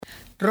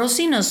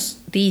Rossi nos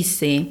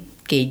dice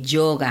que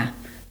yoga,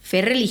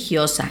 fe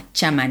religiosa,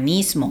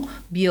 chamanismo,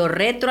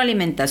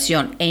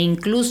 BIO-RETRO-ALIMENTACION e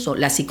incluso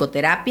la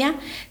psicoterapia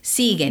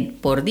siguen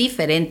por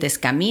diferentes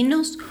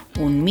caminos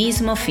un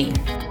mismo fin.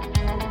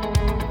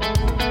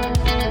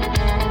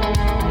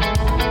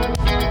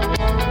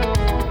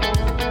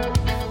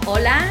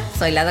 Hola,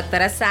 soy la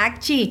doctora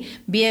Sakchi.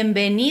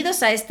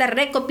 Bienvenidos a esta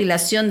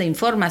recopilación de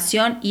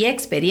información y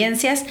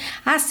experiencias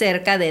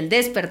acerca del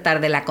despertar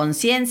de la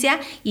conciencia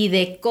y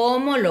de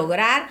cómo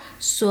lograr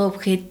su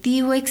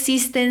objetivo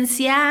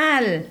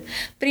existencial.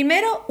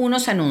 Primero,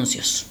 unos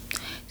anuncios.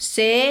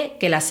 Sé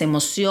que las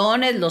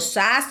emociones, los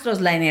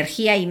astros, la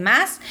energía y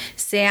más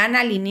se han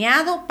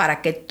alineado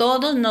para que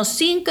todos nos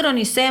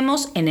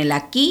sincronicemos en el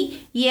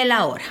aquí y el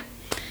ahora.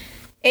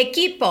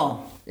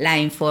 Equipo. La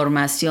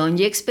información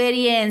y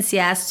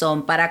experiencias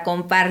son para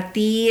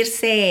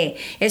compartirse.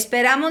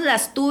 Esperamos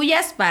las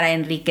tuyas para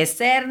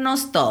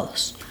enriquecernos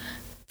todos.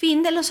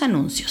 Fin de los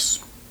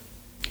anuncios.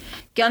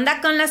 ¿Qué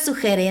onda con las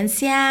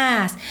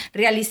sugerencias?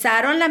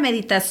 ¿Realizaron la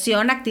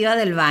meditación activa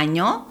del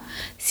baño?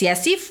 Si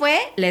así fue,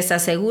 les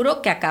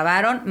aseguro que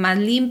acabaron más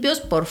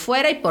limpios por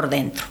fuera y por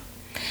dentro.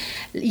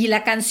 ¿Y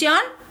la canción?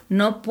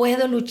 No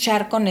puedo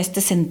luchar con este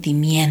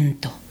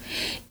sentimiento.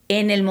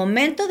 En el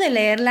momento de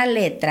leer la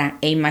letra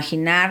e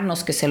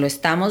imaginarnos que se lo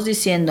estamos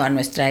diciendo a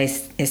nuestra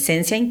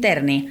esencia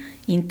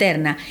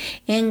interna,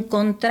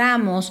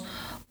 encontramos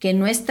que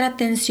nuestra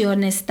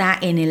atención está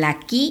en el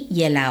aquí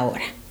y el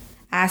ahora.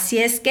 Así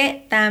es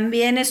que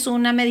también es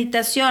una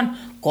meditación.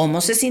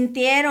 ¿Cómo se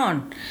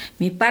sintieron?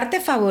 Mi parte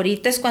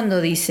favorita es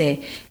cuando dice,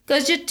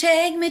 'Cause you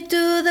take me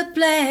to the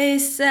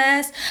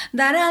places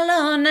that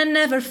alone I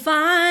never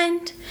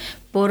find.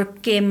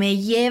 Porque me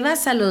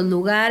llevas a los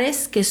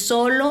lugares que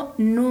solo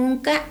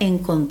nunca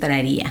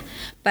encontraría.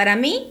 Para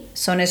mí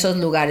son esos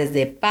lugares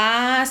de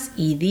paz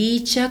y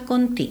dicha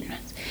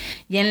continuas.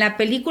 Y en la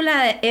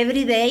película de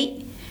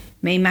Everyday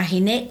me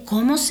imaginé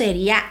cómo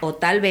sería o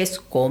tal vez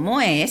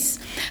cómo es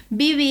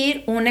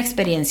vivir una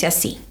experiencia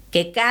así.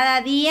 Que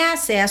cada día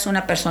seas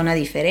una persona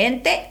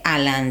diferente a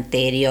la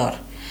anterior.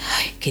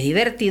 Ay, qué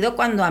divertido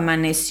cuando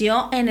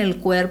amaneció en el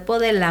cuerpo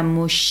de la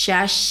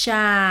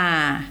muchacha.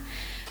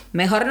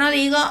 Mejor no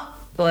digo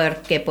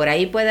porque por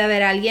ahí puede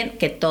haber alguien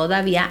que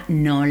todavía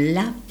no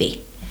la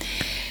ve.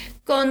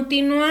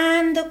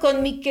 Continuando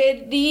con mi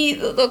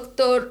querido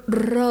doctor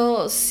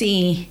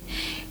Rossi.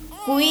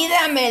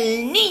 Cuídame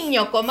el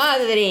niño,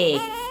 comadre.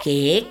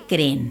 ¿Qué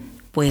creen?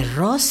 Pues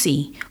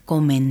Rossi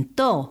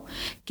comentó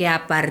que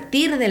a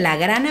partir de la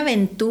gran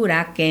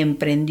aventura que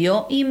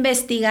emprendió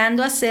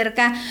investigando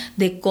acerca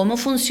de cómo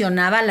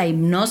funcionaba la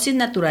hipnosis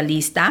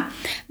naturalista,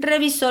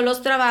 revisó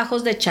los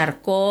trabajos de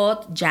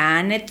Charcot,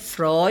 Janet,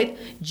 Freud,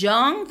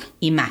 Jung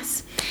y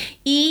más.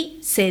 Y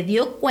se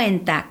dio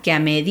cuenta que a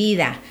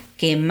medida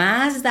que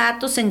más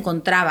datos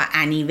encontraba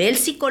a nivel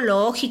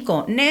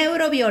psicológico,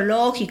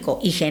 neurobiológico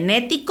y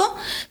genético,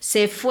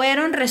 se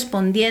fueron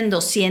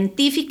respondiendo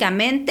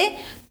científicamente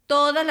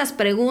todas las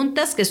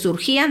preguntas que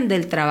surgían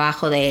del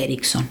trabajo de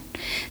Erickson.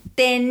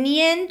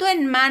 Teniendo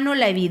en mano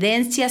la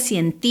evidencia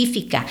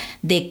científica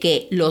de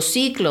que los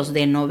ciclos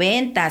de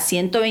 90 a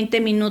 120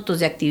 minutos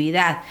de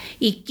actividad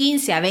y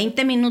 15 a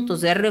 20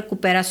 minutos de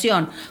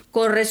recuperación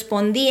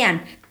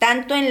correspondían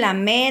tanto en la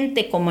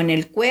mente como en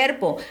el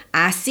cuerpo,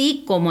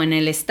 así como en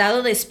el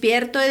estado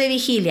despierto de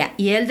vigilia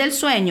y el del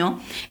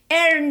sueño,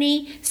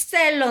 Ernie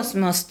se los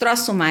mostró a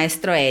su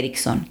maestro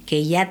Erickson,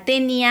 que ya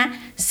tenía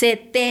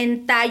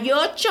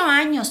 78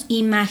 años.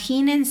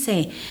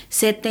 Imagínense,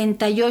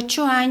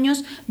 78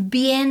 años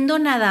viendo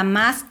nada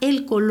más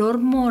el color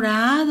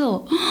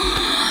morado.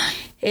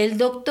 El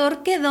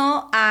doctor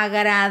quedó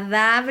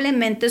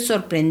agradablemente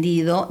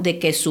sorprendido de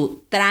que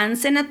su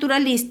trance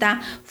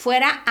naturalista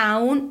fuera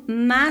aún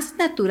más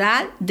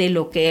natural de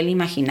lo que él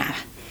imaginaba.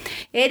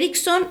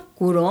 Erickson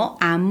curó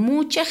a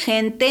mucha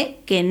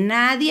gente que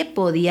nadie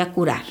podía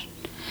curar.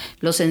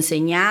 Los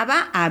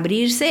enseñaba a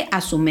abrirse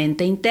a su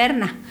mente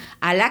interna,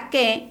 a la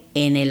que,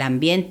 en el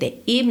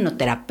ambiente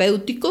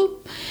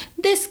hipnoterapéutico,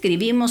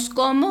 describimos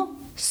como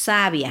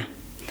sabia,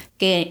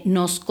 que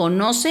nos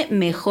conoce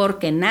mejor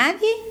que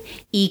nadie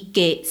y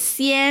que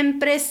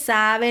siempre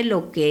sabe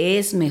lo que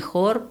es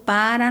mejor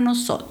para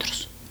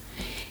nosotros.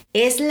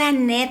 Es la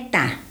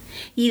neta.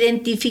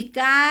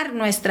 Identificar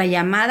nuestra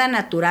llamada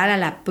natural a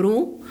la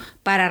Pru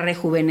para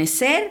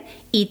rejuvenecer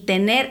y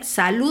tener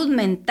salud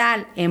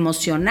mental,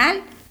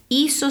 emocional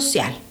y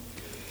social.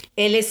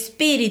 El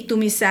espíritu,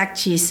 mis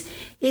achis,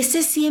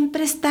 ese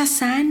siempre está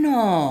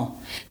sano.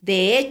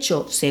 De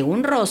hecho,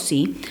 según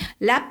Rossi,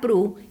 la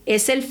Pru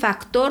es el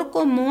factor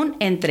común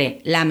entre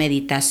la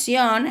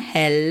meditación,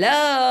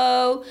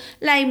 hello,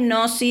 la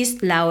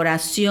hipnosis, la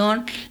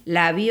oración,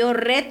 la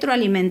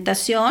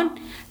BIO-RETRO-ALIMENTACION,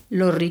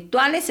 los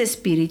rituales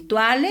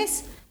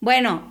espirituales.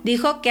 Bueno,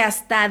 dijo que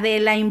hasta de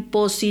la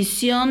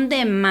imposición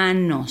de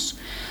manos.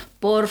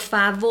 Por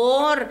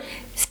favor,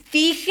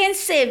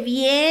 Fíjense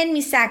bien,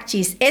 mis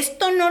achis,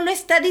 esto no lo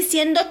está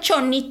diciendo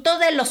Chonito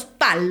de los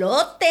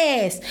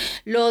Palotes.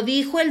 Lo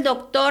dijo el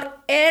doctor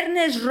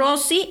Ernest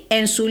Rossi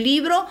en su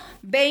libro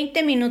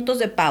 20 minutos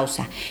de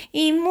pausa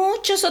y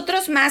muchos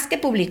otros más que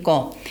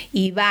publicó.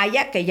 Y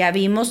vaya que ya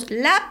vimos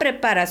la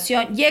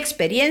preparación y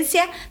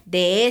experiencia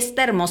de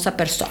esta hermosa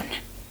persona.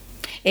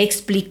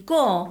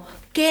 Explicó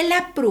que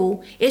la PRU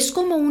es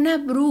como una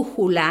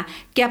brújula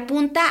que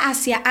apunta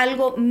hacia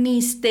algo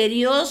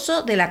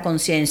misterioso de la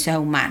conciencia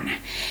humana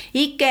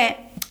y que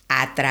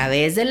a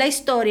través de la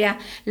historia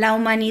la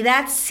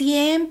humanidad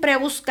siempre ha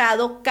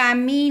buscado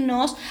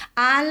caminos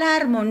a la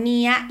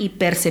armonía y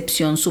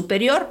percepción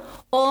superior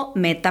o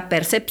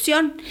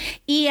metapercepción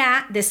y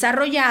ha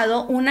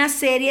desarrollado una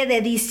serie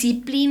de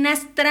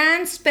disciplinas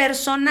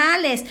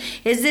transpersonales,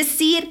 es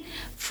decir,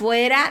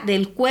 fuera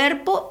del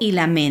cuerpo y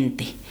la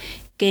mente,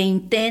 que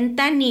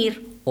intentan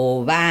ir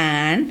o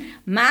van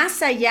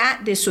más allá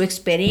de su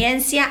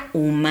experiencia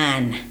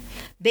humana.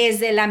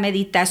 Desde la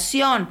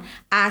meditación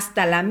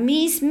hasta la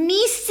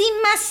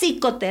mismísima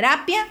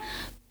psicoterapia,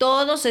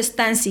 todos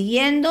están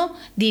siguiendo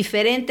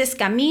diferentes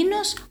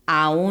caminos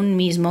a un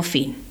mismo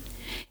fin.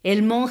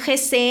 El monje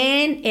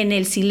zen en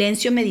el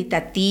silencio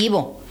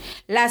meditativo,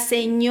 la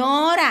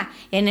señora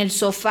en el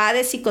sofá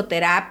de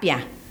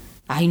psicoterapia.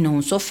 Ay, no,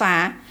 un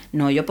sofá.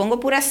 No, yo pongo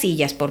puras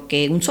sillas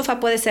porque un sofá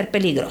puede ser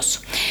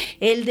peligroso.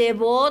 El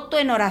devoto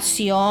en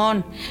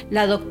oración,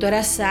 la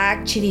doctora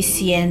Sachi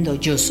diciendo,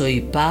 yo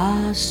soy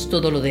paz,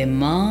 todo lo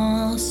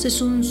demás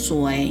es un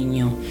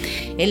sueño.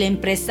 El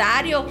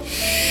empresario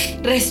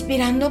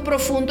respirando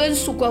profundo en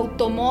su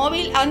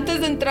automóvil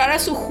antes de entrar a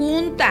su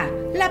junta.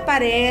 La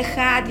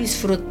pareja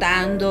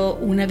disfrutando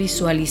una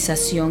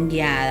visualización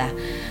guiada.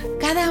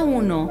 Cada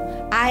uno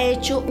ha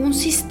hecho un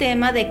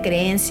sistema de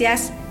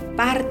creencias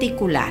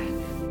particular.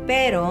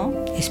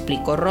 Pero,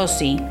 explicó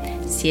Rossi,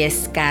 si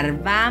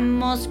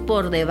escarbamos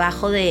por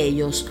debajo de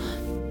ellos,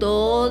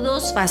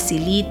 todos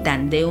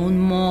facilitan de un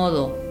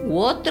modo u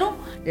otro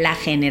la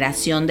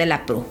generación de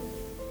la PRU,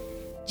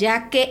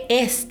 ya que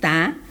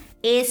esta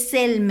es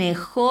el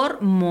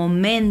mejor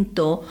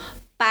momento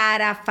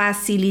para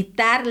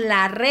facilitar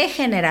la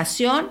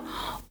regeneración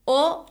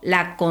o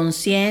la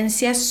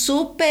conciencia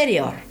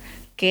superior.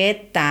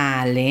 ¿Qué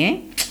tal,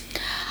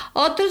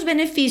 Otros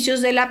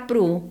beneficios de la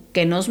PRU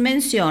que nos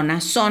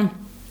menciona son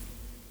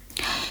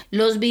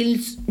los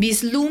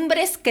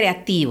vislumbres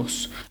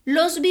creativos.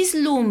 Los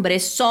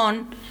vislumbres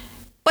son,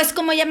 pues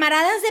como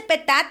llamaradas de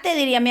petate,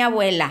 diría mi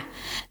abuela,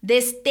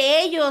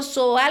 destellos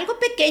o algo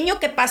pequeño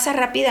que pasa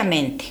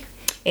rápidamente.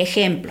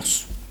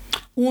 Ejemplos.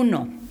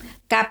 1.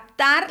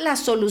 Captar la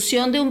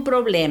solución de un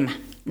problema.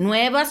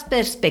 Nuevas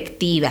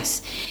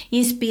perspectivas,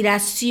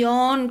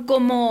 inspiración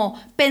como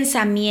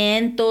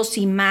pensamientos,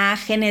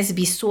 imágenes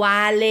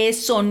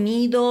visuales,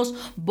 sonidos,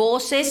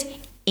 voces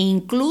e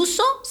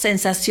incluso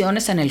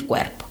sensaciones en el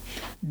cuerpo.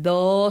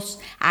 2.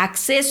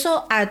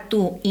 Acceso a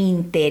tu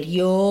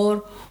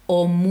interior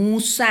o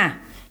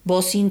musa,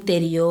 voz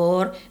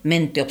interior,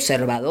 mente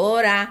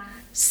observadora,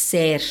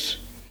 ser,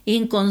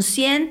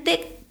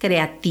 inconsciente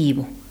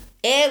creativo,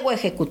 ego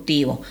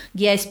ejecutivo,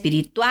 guía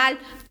espiritual,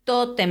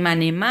 tótem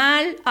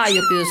animal,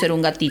 yo pido ser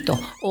un gatito,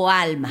 o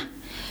alma.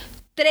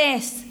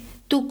 3.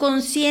 Tu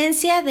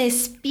conciencia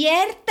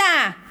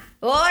despierta.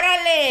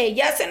 ¡Órale!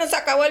 Ya se nos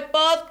acabó el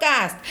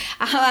podcast.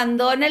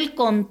 Abandona el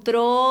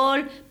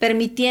control,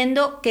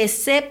 permitiendo que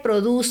se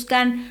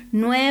produzcan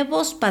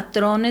nuevos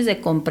patrones de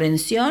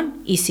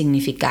comprensión y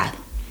significado.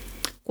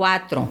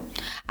 4.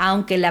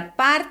 Aunque la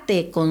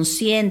parte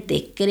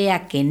consciente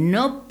crea que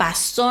no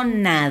pasó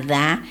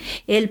nada,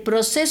 el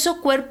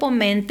proceso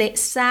cuerpo-mente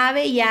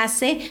sabe y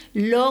hace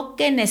lo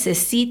que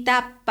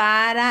necesita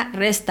para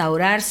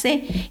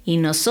restaurarse y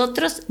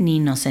nosotros ni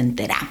nos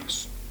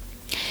enteramos.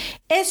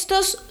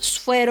 Estos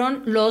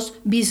fueron los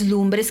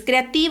vislumbres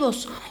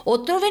creativos.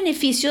 Otro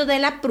beneficio de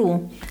la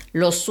PRU,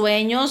 los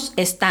sueños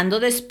estando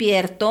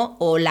despierto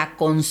o la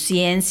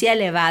conciencia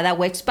elevada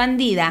o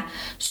expandida,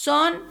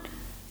 son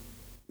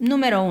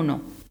número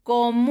 1,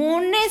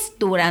 comunes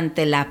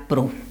durante la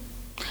PRU.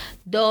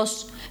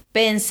 2,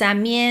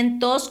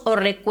 pensamientos o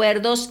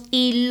recuerdos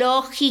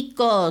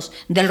ilógicos.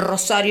 Del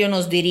Rosario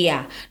nos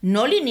diría,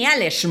 no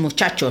lineales,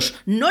 muchachos,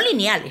 no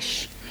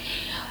lineales.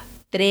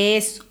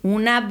 3,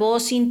 una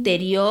voz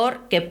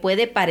interior que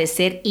puede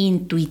parecer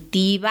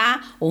intuitiva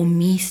o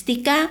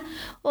mística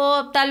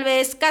o tal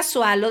vez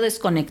casual o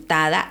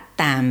desconectada,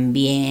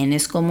 también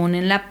es común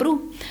en la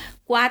PRU.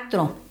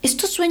 4.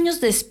 Estos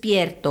sueños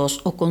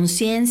despiertos o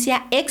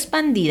conciencia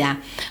expandida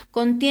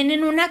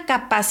contienen una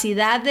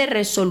capacidad de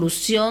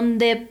resolución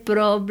de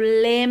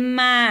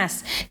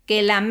problemas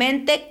que la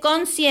mente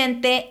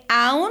consciente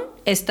aún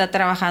está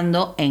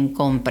trabajando en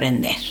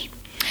comprender.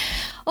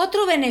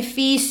 Otro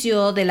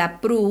beneficio de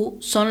la PRU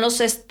son los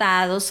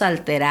estados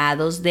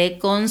alterados de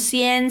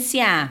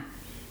conciencia.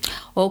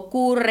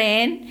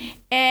 Ocurren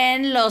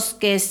en los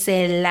que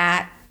se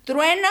la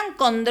truenan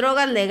con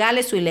drogas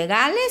legales o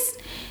ilegales,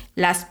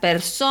 las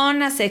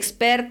personas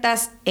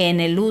expertas en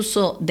el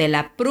uso de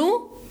la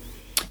PRU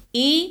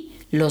y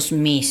los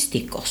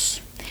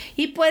místicos.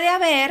 Y puede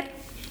haber,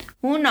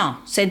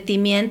 1,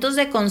 sentimientos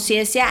de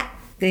conciencia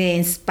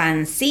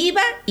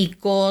expansiva y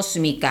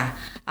cósmica.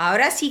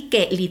 Ahora sí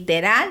que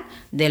literal,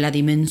 de la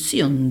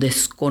dimensión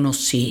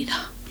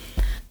desconocida.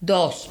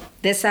 2,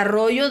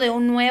 desarrollo de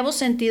un nuevo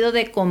sentido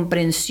de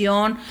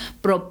comprensión,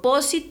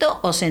 propósito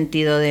o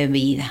sentido de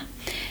vida.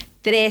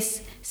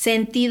 3,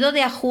 sentido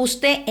de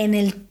ajuste en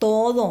el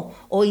todo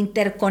o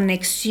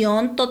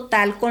interconexión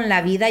total con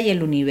la vida y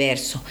el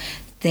universo.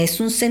 Es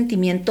un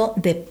sentimiento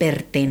de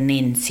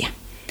pertenencia.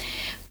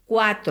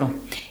 4,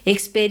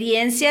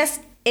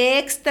 experiencias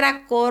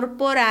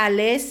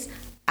extracorporales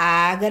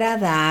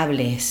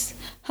agradables.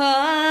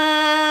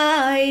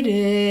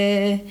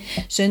 Aire,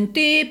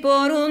 sentí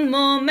por un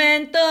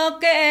momento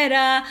que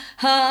era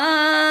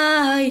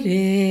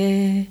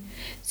aire,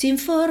 sin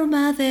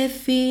forma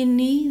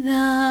definida.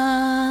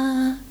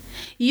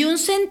 Y un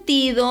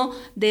sentido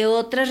de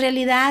otras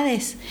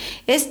realidades.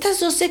 Estas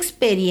 2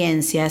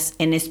 experiencias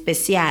en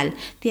especial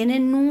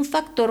tienen un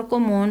factor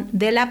común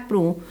de la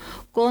PRU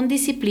con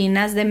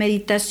disciplinas de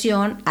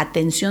meditación,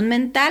 atención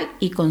mental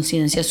y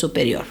conciencia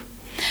superior.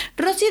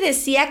 Rossi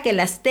decía que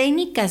las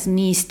técnicas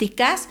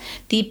místicas,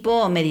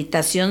 tipo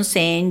meditación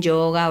zen,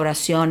 yoga,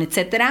 oración,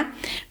 etc.,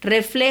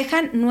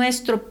 reflejan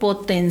nuestro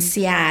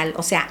potencial,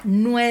 o sea,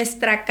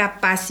 nuestra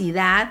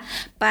capacidad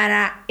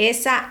para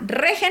esa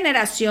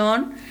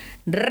regeneración,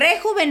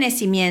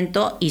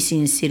 rejuvenecimiento y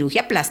sin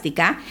cirugía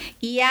plástica,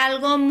 y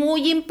algo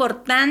muy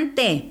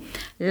importante,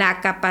 la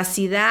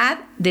capacidad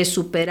de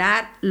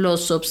superar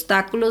los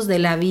obstáculos de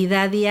la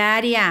vida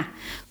diaria.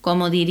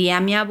 Como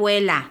diría mi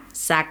abuela,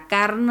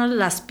 sacarnos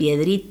las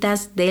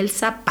piedritas del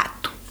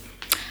zapato.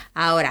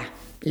 Ahora,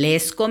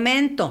 les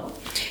comento.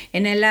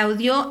 En el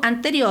audio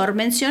anterior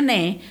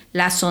mencioné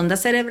las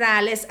ondas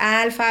cerebrales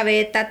alfa,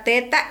 beta,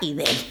 teta y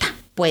delta.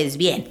 Pues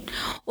bien,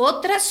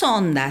 otras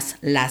ondas,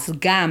 las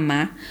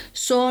gamma,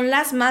 son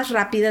las más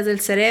rápidas del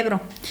cerebro.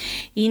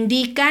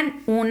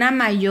 Indican una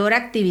mayor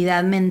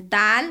actividad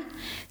mental.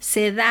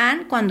 Se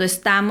dan cuando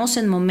estamos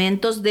en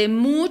momentos de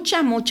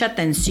mucha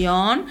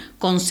tensión,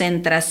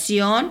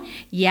 concentración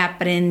y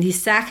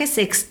aprendizajes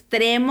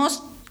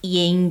extremos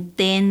e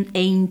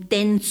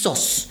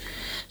intensos.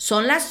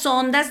 Son las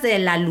ondas de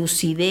la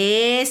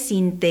lucidez,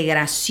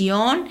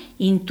 integración,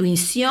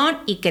 intuición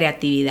y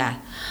creatividad.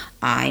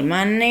 Ay,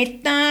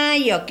 maneta,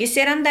 yo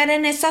quisiera andar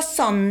en esas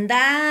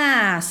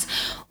ondas.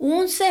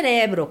 Un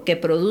cerebro que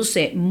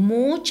produce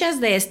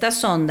muchas de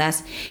estas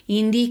ondas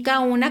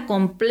indica una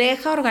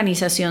compleja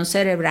organización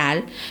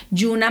cerebral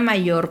y una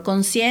mayor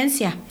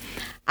conciencia.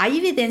 Hay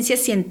evidencia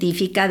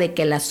científica de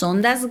que las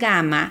ondas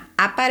gamma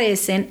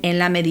aparecen en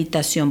la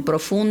meditación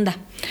profunda.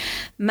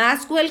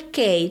 Maxwell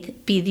Cade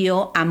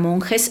pidió a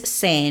monjes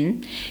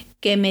zen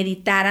que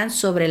meditaran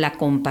sobre la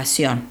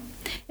compasión,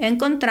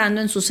 encontrando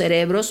en sus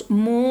cerebros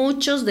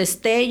muchos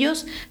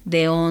destellos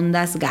de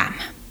ondas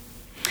gamma.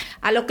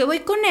 A lo que voy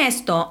con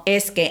esto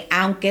es que,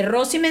 aunque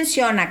Rossi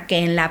menciona que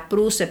en la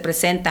PRU se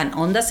presentan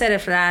ondas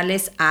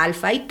cerebrales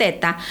alfa y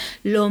teta,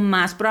 lo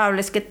más probable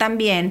es que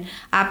también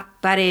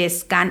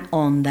aparezcan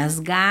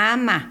ondas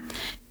gamma.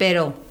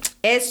 Pero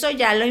eso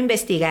ya lo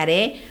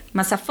investigaré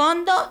más a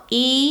fondo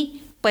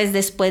y pues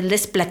después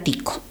les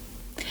platico.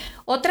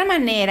 Otra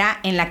manera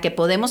en la que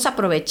podemos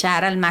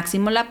aprovechar al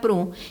máximo la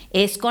PRU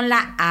es con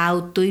la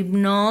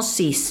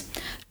autohipnosis.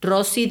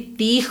 Rossi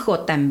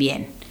dijo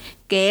también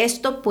que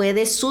esto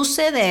puede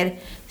suceder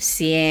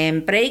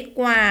siempre y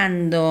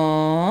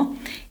cuando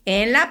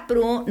en la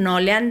PRU no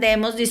le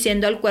andemos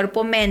diciendo al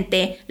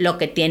cuerpo-mente lo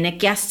que tiene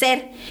que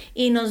hacer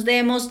y nos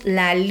demos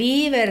la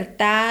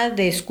libertad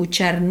de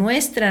escuchar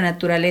nuestra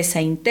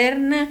naturaleza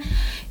interna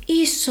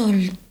y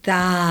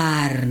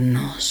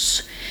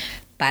soltarnos.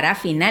 Para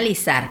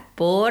finalizar,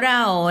 por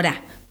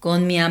ahora,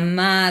 con mi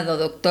amado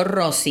Dr.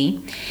 Rossi,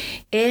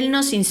 él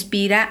nos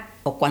inspira,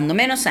 o cuando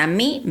menos a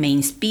mí me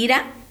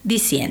inspira,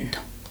 diciendo: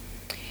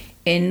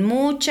 en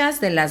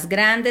muchas de las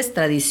grandes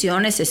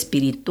tradiciones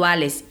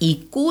espirituales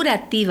y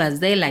curativas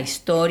de la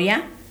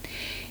historia,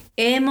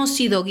 hemos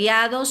sido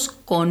guiados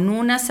con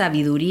una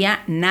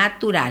sabiduría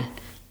natural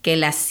que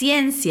la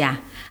ciencia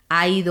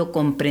ha ido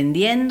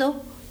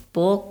comprendiendo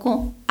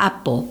poco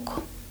a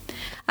poco.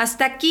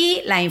 Hasta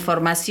aquí la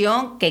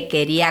información que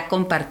quería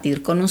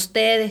compartir con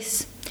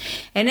ustedes.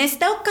 En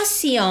esta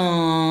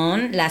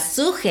ocasión, las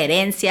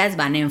sugerencias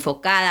van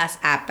enfocadas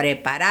a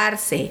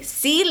prepararse,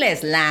 si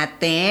les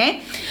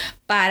late,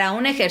 para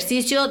un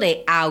ejercicio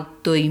de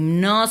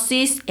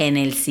autohipnosis en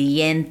el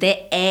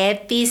siguiente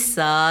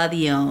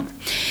episodio.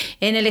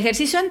 En el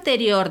ejercicio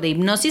anterior de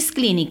hipnosis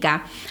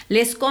clínica,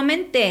 les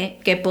comenté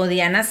que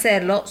podían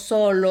hacerlo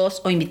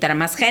solos o invitar a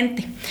más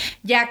gente,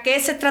 ya que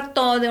se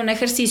trató de un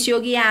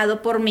ejercicio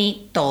guiado por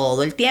mí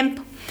todo el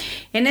tiempo.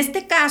 En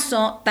este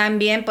caso,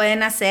 también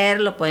pueden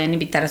hacerlo, pueden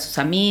invitar a sus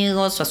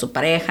amigos o a su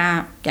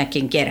pareja, a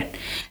quien quieran.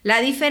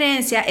 La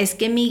diferencia es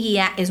que mi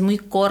guía es muy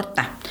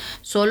corta.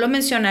 Solo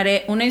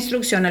mencionaré una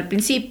instrucción al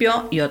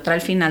principio y otra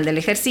al final del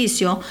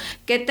ejercicio,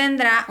 que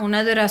tendrá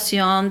una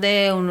duración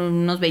de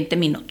unos 20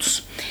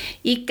 minutos.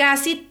 Y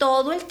casi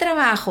todo el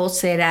trabajo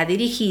será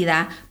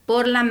dirigida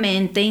por la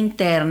mente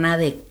interna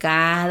de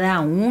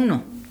cada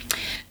uno.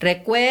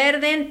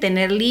 Recuerden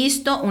tener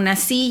listo una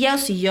silla o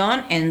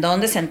sillón en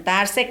donde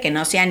sentarse que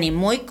no sea ni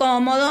muy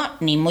cómodo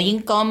ni muy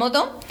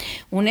incómodo.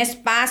 Un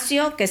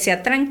espacio que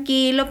sea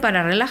tranquilo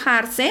para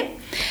relajarse.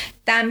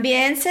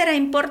 También será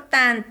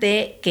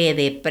importante que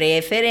de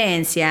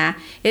preferencia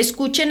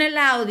escuchen el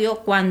audio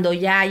cuando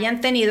ya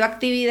hayan tenido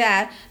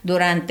actividad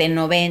durante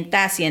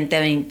 90 a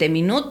 120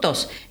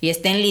 minutos y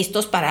estén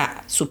listos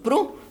para su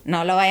PRU.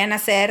 No lo vayan a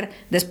hacer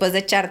después de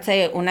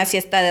echarse una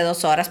siesta de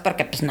 2 horas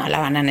porque pues no la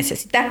van a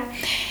necesitar.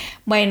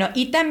 Bueno,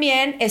 y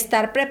también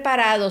estar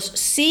preparados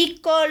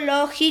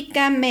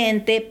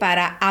psicológicamente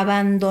para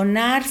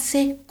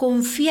abandonarse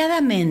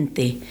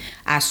confiadamente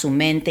a su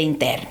mente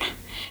interna.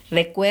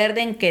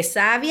 Recuerden que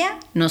Sabia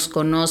nos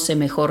conoce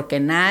mejor que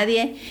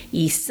nadie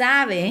y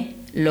sabe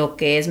lo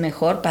que es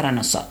mejor para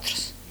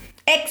nosotros.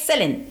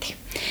 ¡Excelente!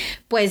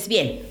 Pues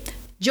bien,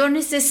 yo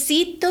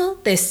necesito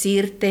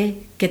decirte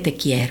que te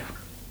quiero.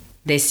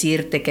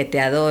 Decirte que te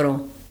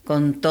adoro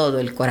con todo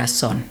el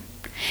corazón.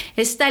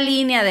 Esta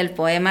línea del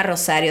poema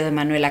Rosario de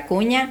Manuel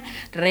Acuña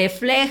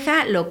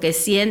refleja lo que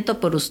siento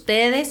por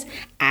ustedes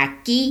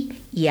aquí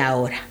y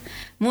ahora.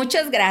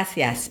 Muchas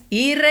gracias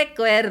y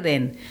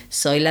recuerden,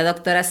 soy la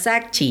doctora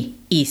Sachi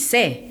y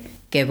sé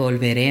que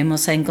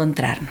volveremos a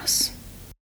encontrarnos.